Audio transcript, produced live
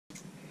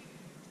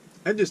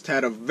I just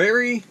had a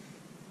very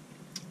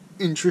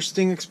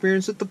interesting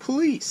experience with the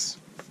police.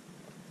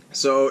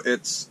 So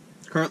it's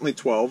currently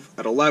 12.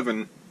 At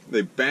 11,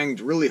 they banged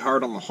really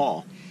hard on the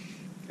hall,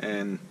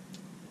 and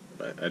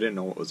I didn't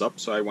know what was up,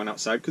 so I went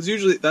outside, because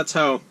usually that's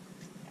how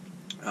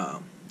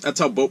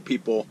boat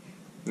people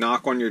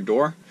knock on your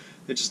door.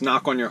 They just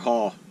knock on your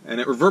hall, and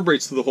it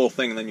reverberates through the whole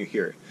thing, and then you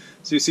hear it.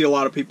 So you see a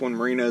lot of people in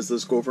marinas, they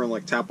just go over and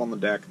like tap on the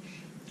deck.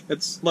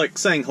 It's like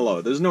saying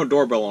hello. There's no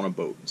doorbell on a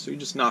boat, so you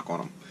just knock on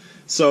them.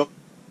 So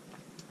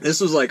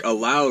this was like a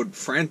loud,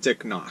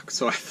 frantic knock.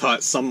 So I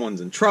thought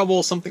someone's in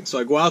trouble, something. So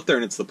I go out there,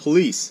 and it's the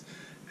police,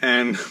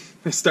 and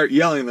they start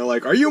yelling. They're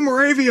like, "Are you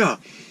Moravia?"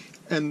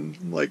 And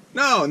I'm like,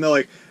 "No." And they're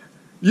like,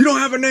 "You don't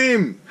have a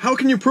name. How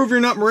can you prove you're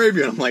not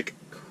Moravia?" And I'm like,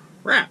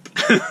 crap.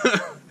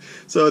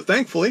 So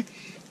thankfully,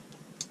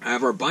 I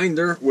have our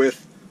binder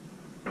with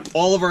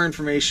all of our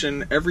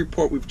information, every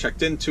port we've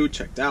checked into,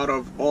 checked out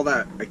of, all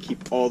that. I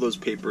keep all those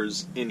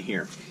papers in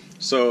here.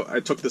 So I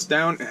took this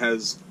down. It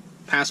has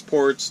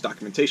passports,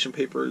 documentation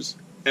papers,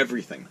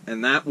 everything.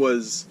 And that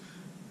was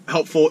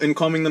helpful in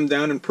calming them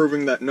down and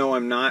proving that, no,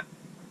 I'm not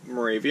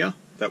Moravia,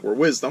 that we're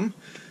Wisdom.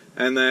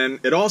 And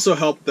then it also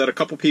helped that a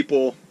couple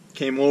people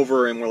came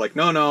over and were like,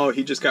 no,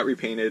 he just got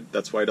repainted,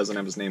 that's why he doesn't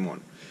have his name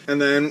on.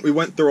 And then we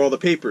went through all the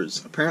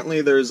papers.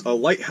 Apparently there's a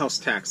lighthouse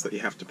tax that you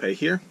have to pay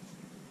here.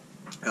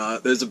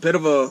 There's a bit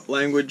of a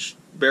language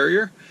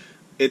barrier.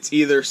 It's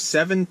either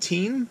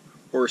 17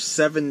 or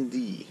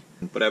 7D.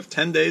 But I have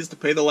 10 days to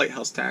pay the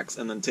lighthouse tax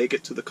and then take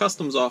it to the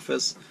customs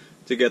office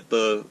to get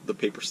the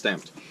paper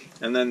stamped.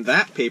 And then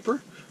that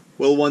paper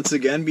will once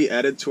again be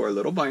added to our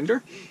little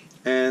binder.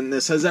 And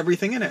this has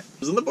everything in it.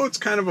 And the boat's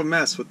kind of a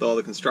mess with all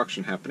the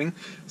construction happening.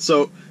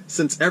 So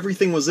since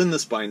everything was in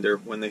this binder,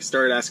 when they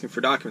started asking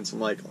for documents, I'm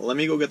like, let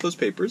me go get those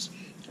papers.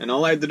 And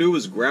all I had to do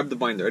was grab the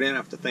binder. I didn't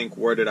have to think,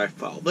 where did I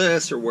file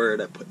this or where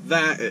did I put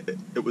that?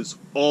 It was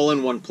all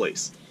in one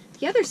place.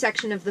 The other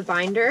section of the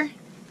binder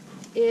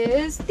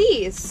is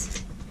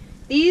these.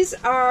 These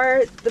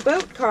are the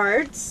boat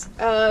cards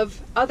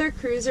of other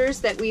cruisers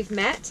that we've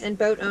met and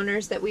boat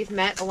owners that we've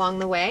met along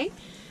the way.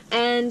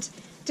 And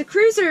to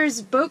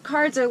cruisers, boat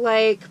cards are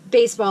like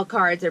baseball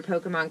cards or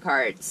Pokemon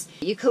cards.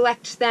 You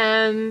collect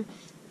them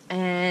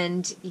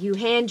and you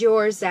hand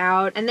yours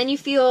out, and then you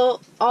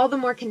feel all the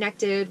more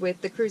connected with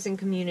the cruising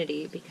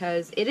community,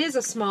 because it is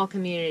a small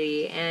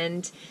community,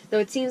 and though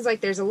it seems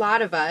like there's a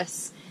lot of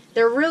us,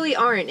 there really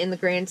aren't in the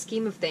grand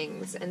scheme of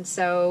things. And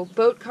so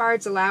boat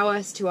cards allow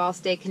us to all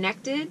stay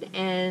connected,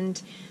 and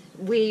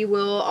we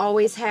will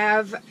always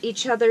have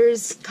each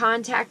other's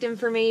contact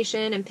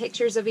information and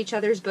pictures of each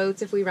other's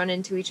boats if we run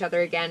into each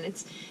other again.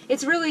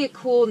 It's really a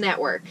cool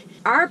network.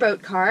 Our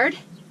boat card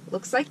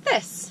looks like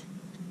this.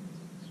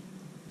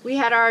 We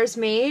had ours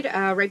made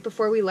right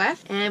before we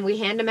left, and we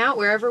hand them out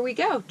wherever we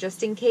go,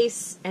 just in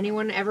case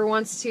anyone ever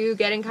wants to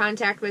get in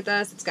contact with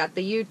us. It's got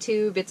the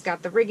YouTube, it's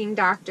got the rigging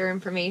doctor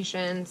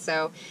information,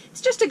 so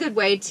it's just a good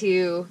way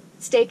to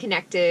stay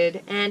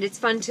connected, and it's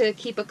fun to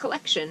keep a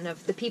collection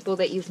of the people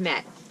that you've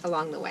met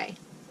along the way.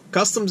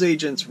 Customs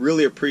agents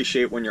really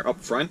appreciate when you're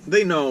up front.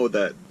 They know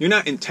that you're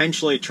not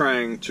intentionally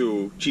trying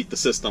to cheat the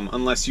system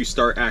unless you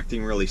start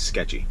acting really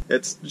sketchy.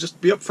 It's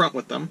just be up front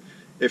with them.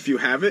 If you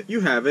have it,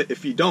 you have it.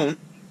 If you don't,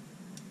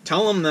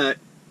 tell them that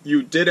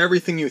you did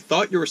everything you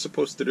thought you were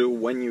supposed to do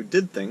when you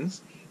did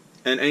things,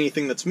 and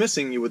anything that's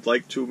missing you would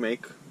like to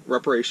make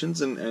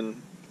reparations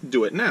and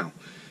do it now.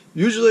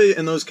 Usually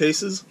in those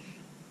cases,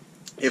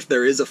 if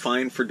there is a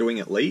fine for doing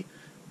it late,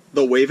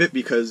 they'll waive it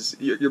because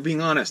you're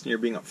being honest and you're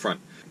being upfront.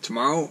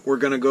 Tomorrow we're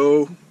going to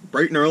go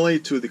bright and early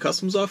to the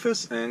customs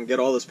office and get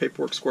all this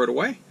paperwork squared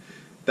away.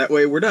 That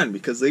way we're done,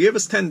 because they gave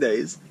us 10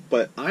 days,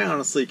 but I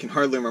honestly can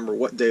hardly remember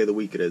what day of the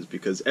week it is,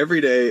 because every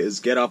day is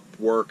get up,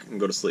 work, and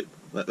go to sleep.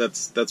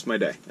 That's my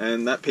day.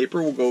 And that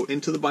paper will go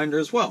into the binder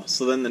as well.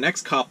 So then the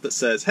next cop that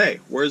says, hey,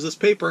 where's this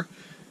paper?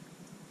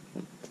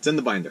 It's in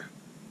the binder.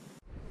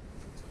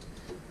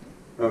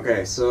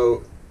 Okay,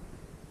 so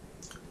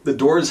the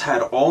doors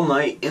had all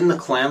night in the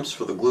clamps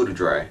for the glue to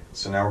dry.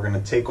 So now we're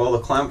going to take all the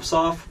clamps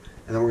off,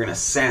 and then we're going to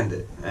sand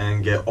it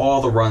and get all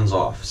the runs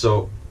off.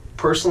 So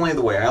personally,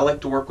 the way I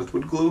like to work with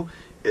wood glue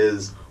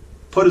is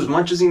put as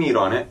much as you need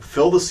on it,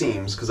 fill the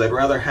seams, because I'd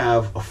rather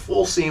have a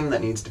full seam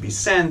that needs to be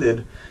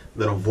sanded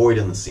than a void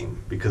in the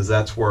seam, because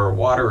that's where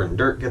water and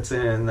dirt gets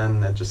in, and then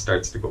that just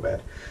starts to go bad.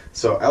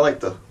 So I like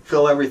to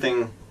fill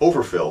everything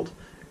overfilled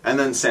and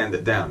then sand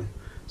it down.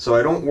 So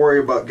I don't worry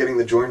about getting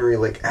the joinery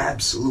like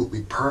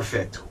absolutely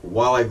perfect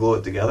while I glue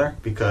it together,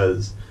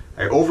 because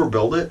I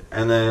overbuild it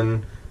and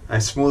then I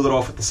smooth it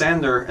off with the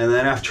sander, and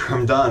then after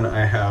I'm done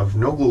I have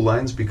no glue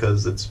lines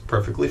because it's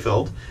perfectly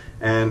filled,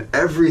 and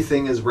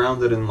everything is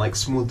rounded and like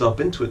smoothed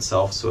up into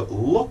itself, so it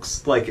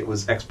looks like it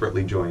was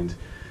expertly joined,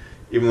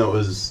 even though it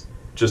was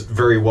just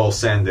very well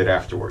sanded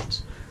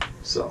afterwards.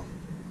 So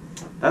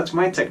that's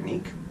my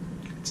technique.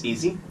 It's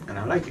easy and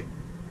I like it.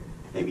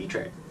 Maybe you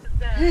try it.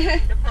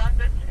 The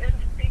process and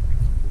pick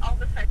all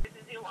the sizes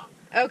you want.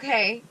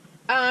 Okay.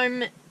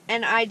 And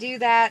I do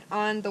that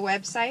on the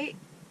website?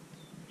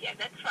 Yeah,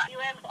 that's right. You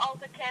have all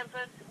the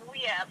canvas. We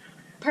have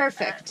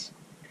Perfect.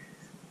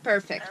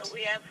 Perfect.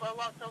 We have a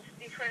lot of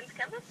different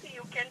cameras, so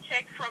you can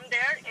check from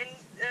there and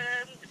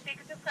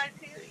pick the size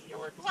you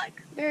would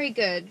like. Very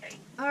good. Okay.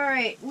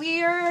 Alright,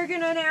 we are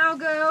gonna now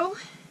go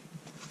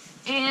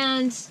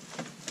and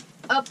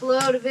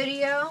upload a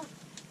video.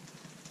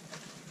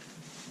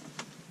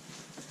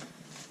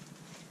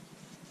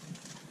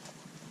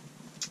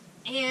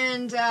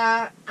 And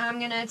I'm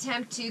gonna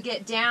attempt to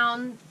get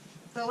down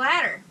the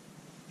ladder,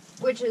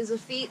 which is a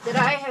feat that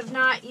I have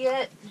not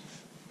yet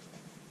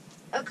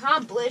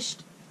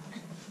accomplished.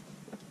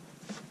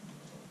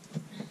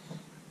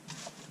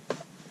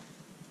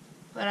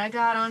 But I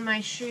got on my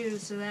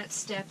shoes, so that's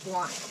step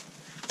one.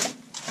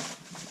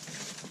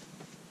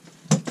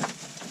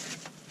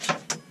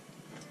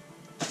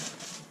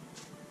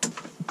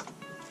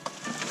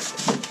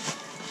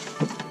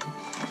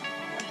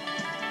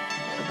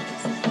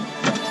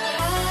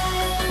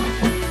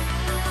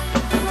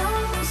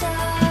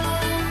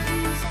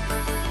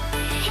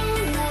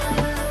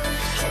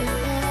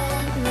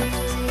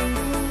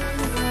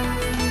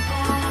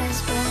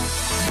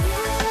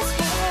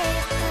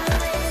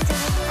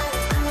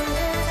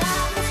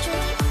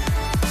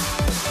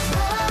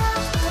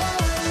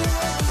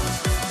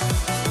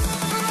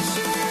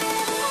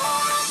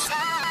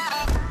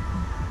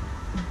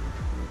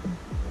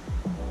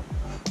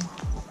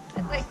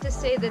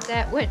 Say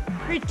that went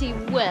pretty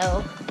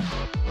well.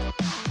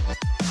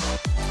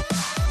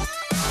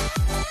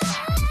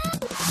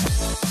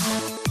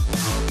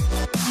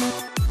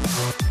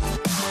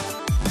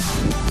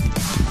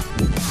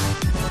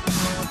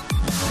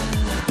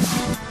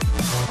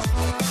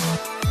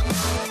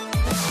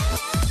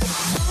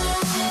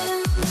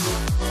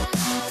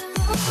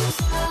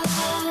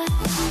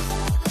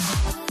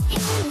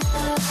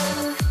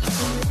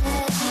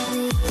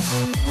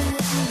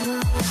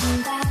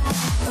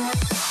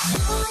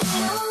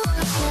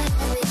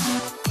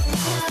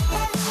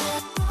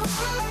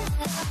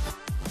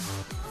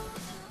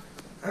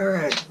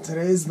 Alright,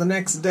 today's the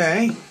next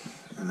day,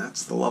 and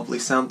that's the lovely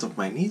sound of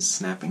my knees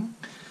snapping.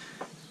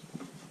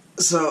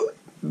 So,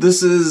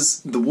 this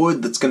is the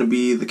wood that's going to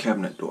be the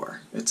cabinet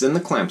door. It's in the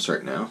clamps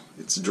right now.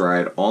 It's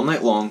dried all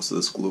night long, so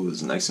this glue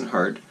is nice and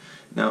hard.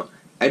 Now,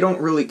 I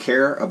don't really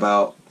care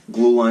about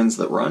glue lines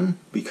that run,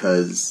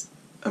 because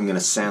I'm going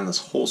to sand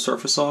this whole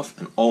surface off,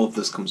 and all of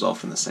this comes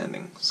off in the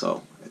sanding,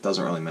 so it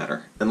doesn't really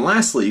matter. And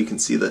lastly, you can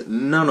see that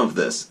none of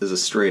this is a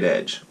straight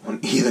edge on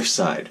either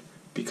side,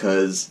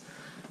 because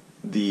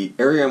the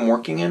area I'm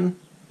working in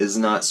is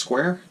not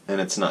square and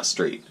it's not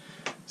straight.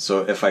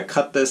 So if I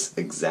cut this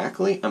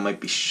exactly, I might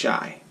be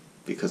shy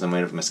because I might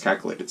have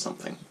miscalculated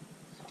something.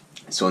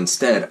 So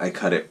instead, I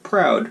cut it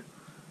proud,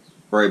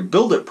 or I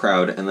build it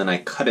proud, and then I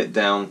cut it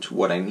down to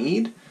what I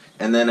need,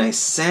 and then I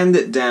sand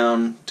it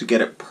down to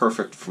get it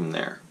perfect from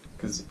there.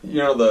 Because you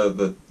know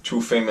the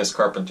two famous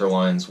carpenter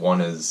lines, one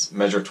is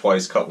measure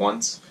twice, cut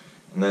once,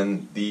 and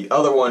then the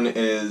other one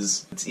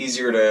is it's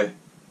easier to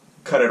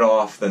cut it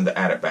off than to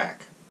add it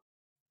back.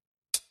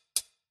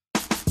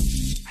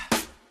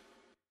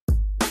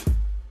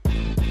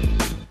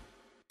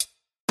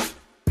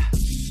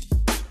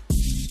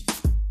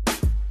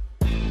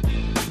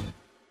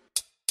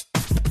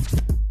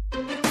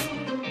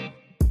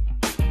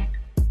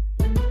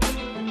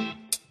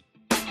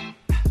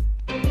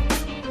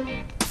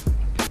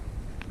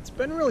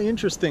 It's been really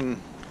interesting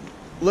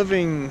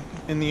living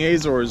in the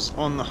Azores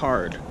on the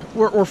hard.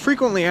 We're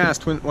frequently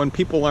asked when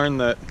people learn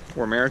that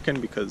we're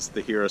American, because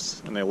they hear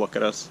us and they look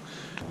at us.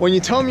 When you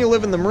tell them you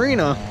live in the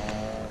marina,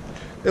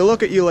 they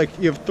look at you like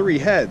you have three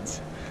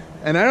heads.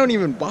 And I don't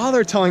even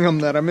bother telling them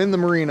that I'm in the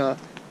marina,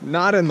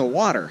 not in the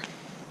water.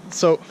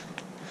 So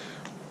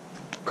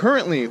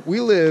currently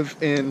we live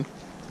in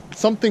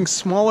something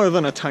smaller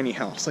than a tiny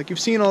house. Like, you've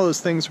seen all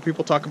those things where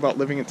people talk about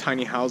living in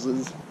tiny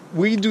houses.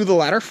 We do the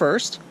latter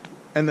first,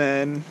 and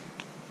then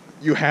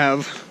you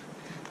have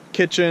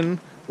kitchen,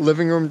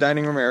 living room,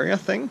 dining room area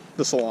thing,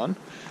 the salon.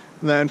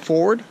 And then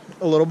forward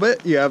a little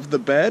bit, you have the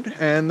bed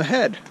and the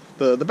head,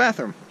 the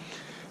bathroom.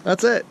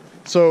 That's it.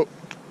 So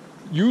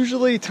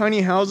usually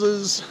tiny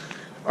houses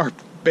are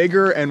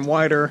bigger and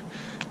wider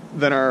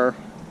than our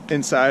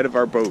inside of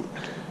our boat.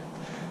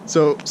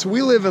 So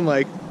we live in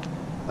like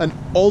an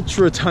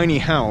ultra tiny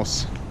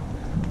house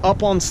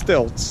up on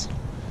stilts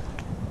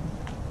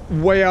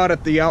way out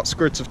at the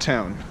outskirts of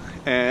town,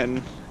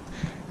 and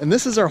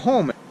this is our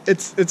home.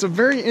 It's a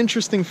very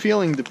interesting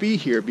feeling to be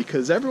here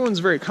because everyone's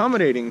very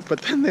accommodating, but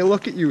then they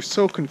look at you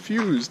so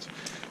confused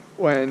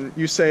when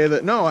you say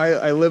that, no,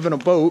 I live in a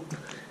boat,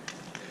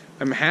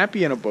 I'm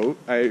happy in a boat,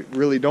 I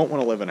really don't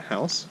want to live in a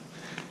house,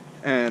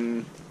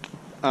 and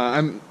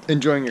I'm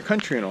enjoying your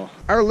country and all.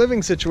 Our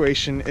living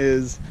situation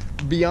is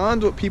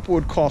beyond what people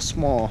would call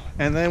small,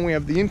 and then we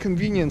have the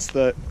inconvenience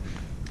that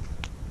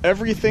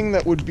everything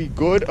that would be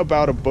good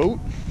about a boat,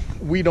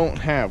 we don't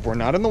have. We're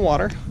not in the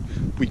water,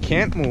 we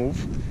can't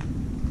move,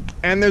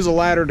 and there's a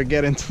ladder to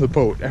get into the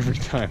boat every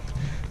time.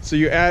 So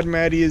you add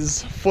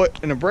Maddie's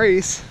foot in a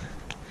brace,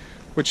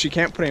 which she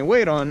can't put any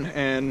weight on,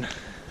 and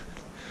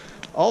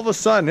all of a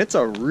sudden it's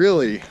a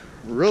really,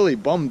 really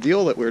bum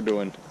deal that we're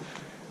doing.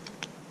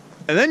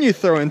 And then you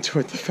throw into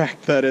it the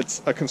fact that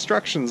it's a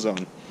construction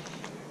zone.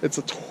 It's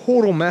a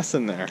total mess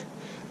in there.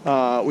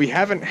 We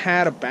haven't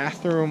had a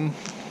bathroom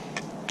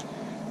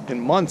in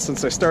months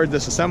since I started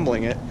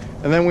disassembling it.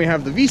 And then we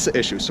have the visa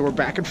issue, so we're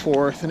back and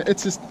forth, and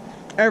it's just,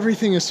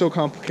 everything is so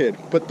complicated.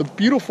 But the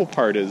beautiful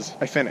part is,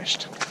 I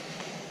finished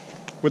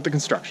with the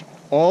construction.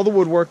 All the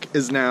woodwork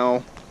is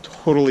now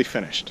totally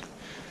finished.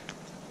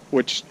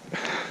 Which,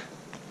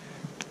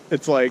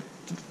 it's like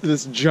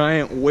this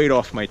giant weight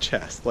off my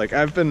chest. Like,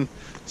 I've been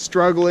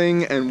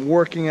struggling and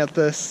working at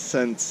this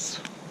since,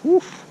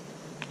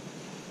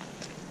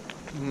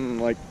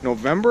 like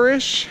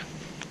November-ish.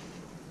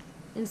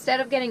 Instead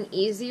of getting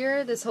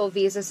easier, this whole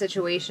visa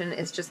situation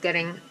is just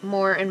getting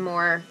more and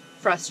more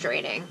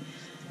frustrating.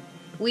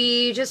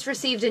 We just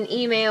received an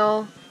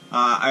email.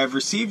 I have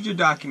received your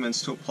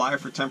documents to apply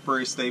for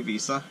temporary stay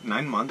visa,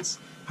 9 months.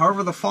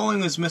 However, the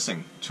following is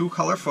missing: 2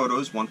 color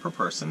photos, 1 per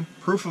person,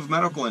 proof of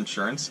medical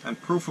insurance,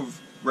 and proof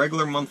of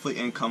regular monthly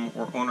income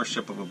or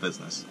ownership of a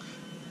business.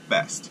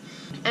 Best.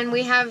 And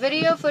we have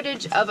video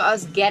footage of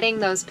us getting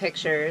those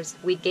pictures.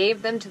 We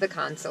gave them to the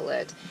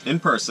consulate. In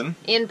person.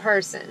 In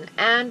person.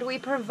 And we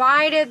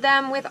provided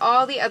them with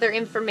all the other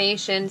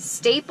information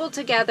stapled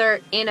together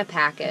in a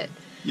packet.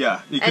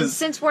 Yeah, because... And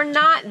since we're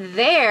not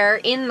there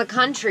in the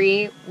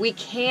country, we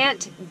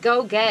can't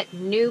go get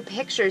new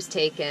pictures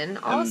taken.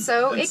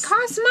 Also, it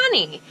costs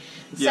money.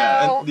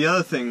 Yeah, so, and the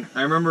other thing,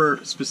 I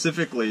remember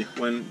specifically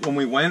when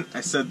we went,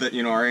 I said that,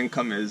 you know, our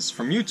income is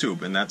from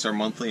YouTube, and that's our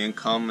monthly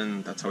income,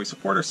 and that's how we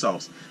support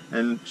ourselves.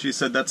 And she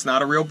said that's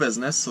not a real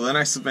business, so then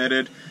I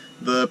submitted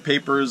the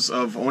papers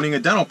of owning a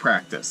dental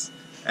practice.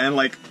 And,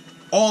 like,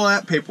 all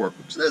that paperwork,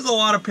 which there's a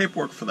lot of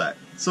paperwork for that.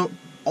 So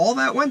all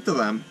that went to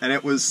them, and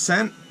it was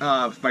sent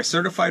by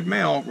certified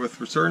mail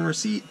with return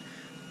receipt.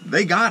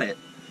 They got it.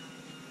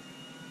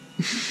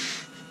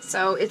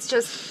 So it's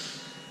just...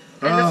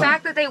 And the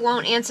fact that they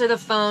won't answer the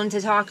phone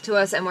to talk to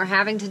us and we're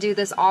having to do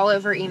this all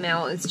over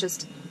email is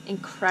just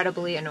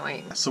incredibly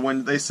annoying. So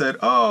when they said,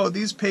 oh,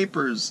 these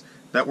papers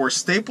that were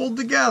stapled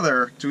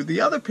together to the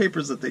other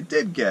papers that they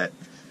did get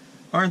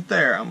aren't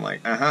there, I'm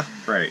like,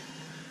 right.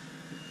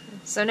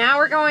 So now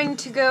we're going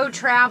to go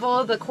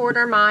travel the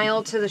 1/4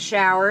 mile to the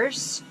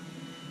showers.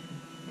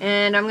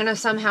 And I'm going to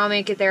somehow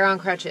make it there on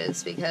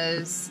crutches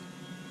because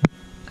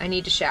I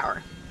need to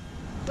shower.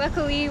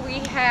 Luckily, we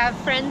have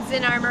friends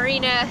in our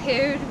marina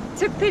who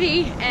took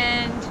pity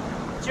and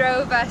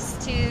drove us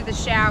to the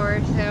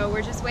shower, so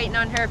we're just waiting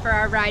on her for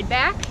our ride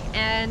back,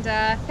 and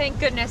thank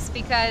goodness,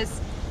 because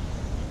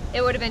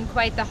it would have been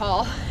quite the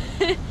haul.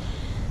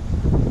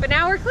 But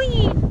now we're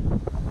clean!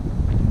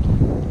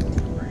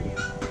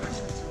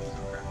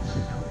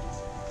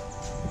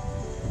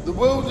 The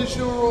world is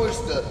your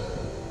oyster.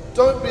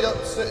 Don't be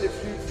upset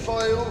if you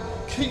fail.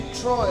 Keep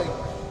trying.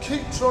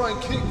 Keep trying,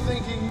 keep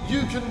thinking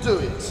you can do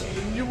it,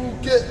 and you will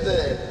get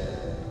there.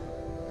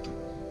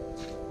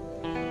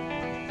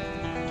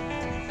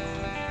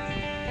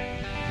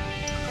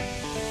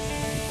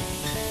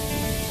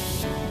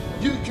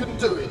 You can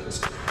do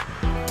it.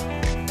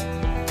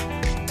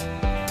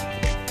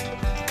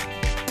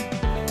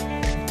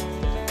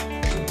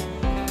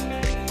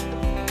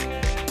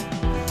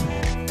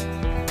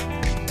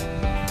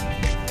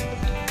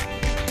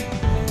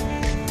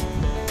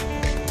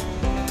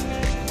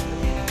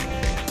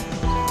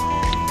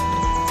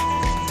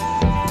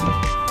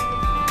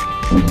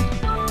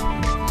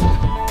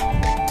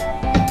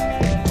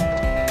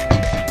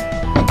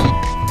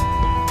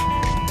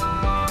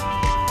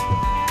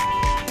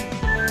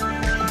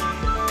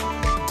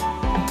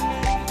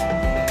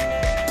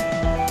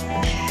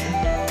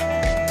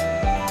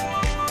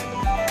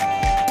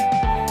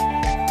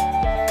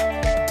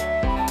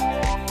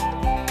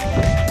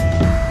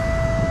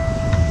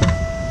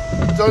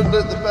 Don't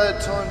let the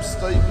bad times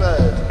stay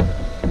bad.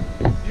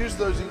 Use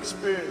those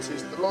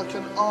experiences like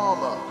an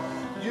armour.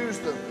 Use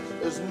them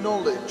as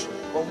knowledge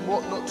on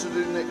what not to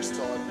do next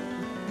time.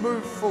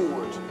 Move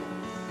forward.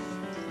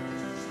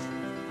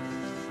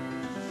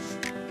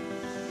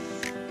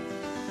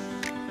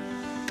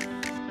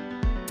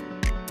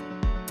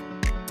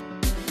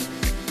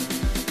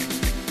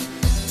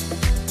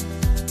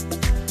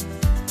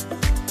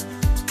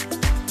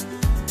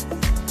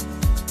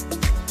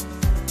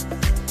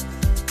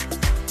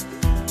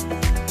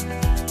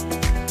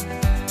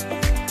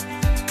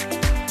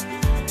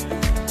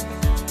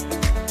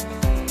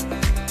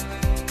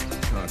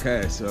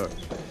 Okay, so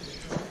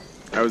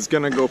I was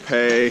gonna go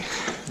pay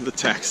the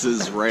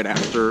taxes right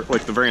after,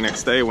 like the very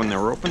next day when they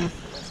were open,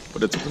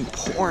 but it's been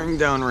pouring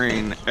down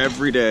rain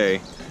every day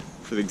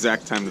for the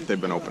exact time that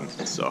they've been open.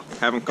 So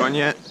haven't gone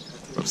yet.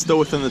 I'm still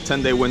within the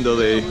 10-day window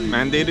they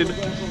mandated.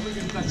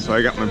 So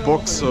I got my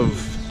books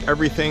of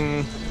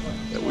everything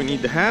that we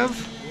need to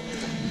have.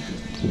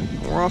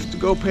 We're off to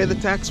go pay the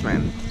tax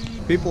man.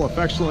 People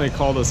affectionately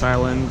call this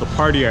island the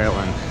party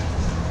island.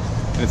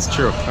 It's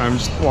true. I'm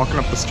just walking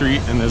up the street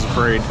and there's a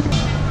parade.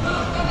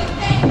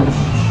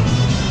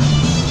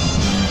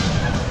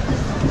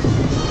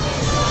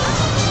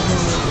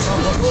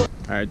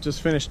 I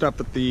just finished up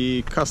at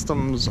the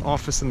customs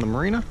office in the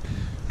marina.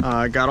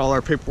 Got all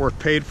our paperwork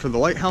paid for the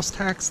lighthouse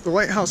tax. The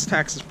lighthouse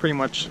tax is pretty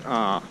much,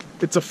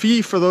 it's a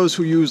fee for those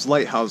who use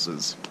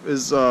lighthouses,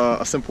 is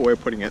a simple way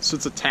of putting it. So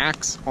it's a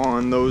tax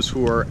on those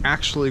who are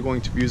actually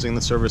going to be using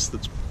the service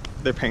that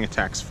they're paying a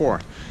tax for.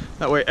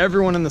 That way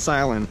everyone in this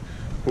island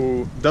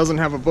who doesn't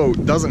have a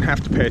boat doesn't have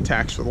to pay a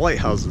tax for the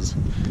lighthouses.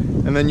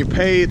 And then you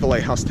pay the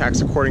lighthouse tax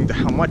according to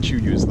how much you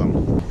use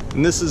them.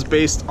 And this is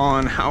based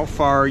on how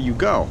far you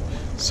go.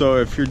 So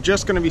if you're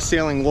just going to be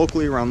sailing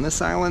locally around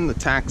this island, the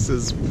tax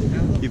is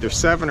either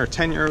 7 or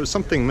 10 euros,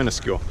 something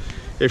minuscule.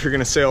 If you're going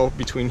to sail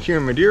between here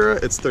and Madeira,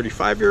 it's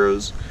 35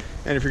 euros.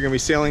 And if you're going to be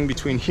sailing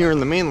between here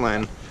and the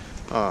mainland,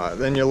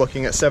 then you're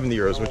looking at 70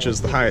 euros, which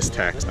is the highest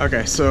tax.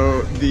 Okay,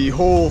 so the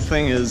whole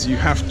thing is you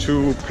have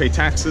to pay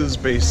taxes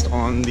based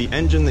on the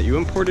engine that you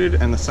imported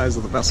and the size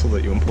of the vessel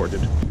that you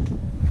imported.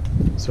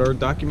 So our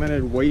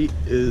documented weight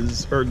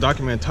is, or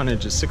documented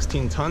tonnage is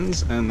 16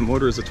 tons, and the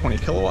motor is a 20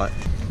 kilowatt.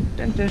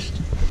 Dentist.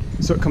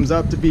 So it comes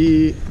out to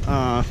be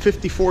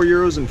 54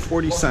 euros and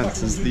 40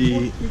 cents is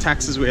the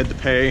taxes we had to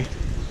pay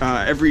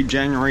every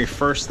January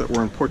 1st that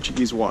were in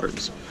Portuguese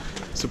waters.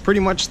 So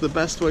pretty much the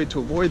best way to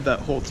avoid that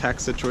whole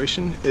tax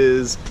situation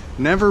is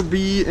never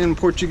be in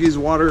Portuguese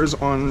waters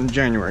on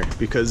January,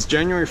 because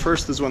January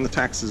 1st is when the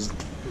tax is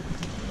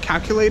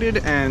calculated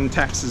and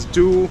taxes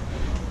due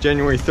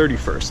January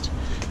 31st.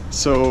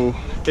 So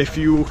if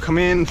you come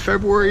in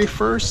February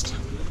 1st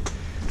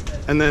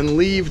and then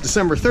leave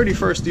December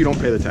 31st, you don't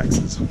pay the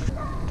taxes.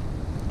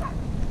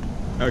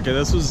 Okay,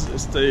 this was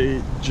just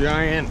a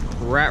giant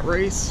rat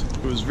race.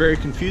 It was very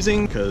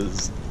confusing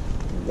because,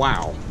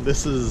 wow,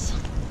 this is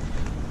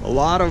a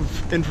lot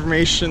of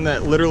information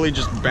that literally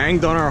just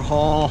banged on our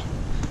hull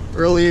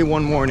early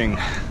one morning.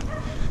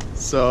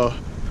 So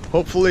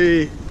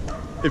hopefully,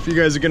 if you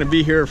guys are going to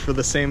be here for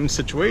the same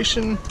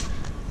situation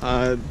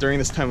during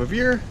this time of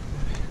year,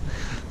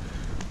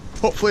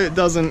 hopefully it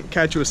doesn't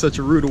catch you with such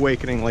a rude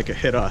awakening like it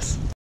hit us.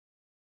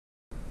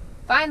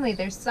 Finally,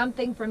 there's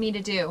something for me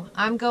to do.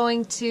 I'm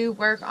going to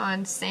work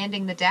on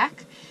sanding the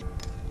deck.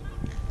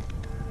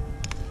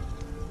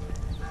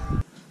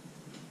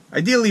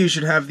 Ideally, you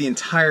should have the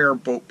entire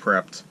boat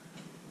prepped,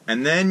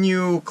 and then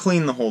you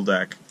clean the whole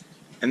deck,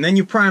 and then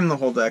you prime the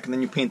whole deck, and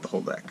then you paint the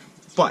whole deck.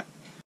 But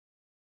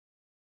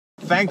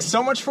thanks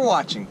so much for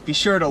watching. Be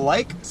sure to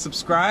like,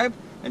 subscribe,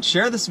 and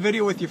share this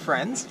video with your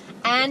friends.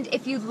 And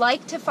if you'd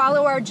like to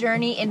follow our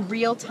journey in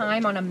real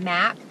time on a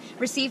map,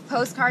 receive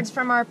postcards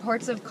from our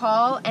ports of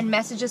call, and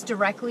message us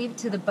directly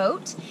to the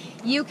boat,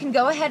 you can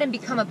go ahead and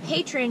become a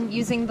patron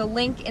using the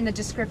link in the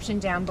description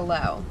down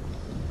below.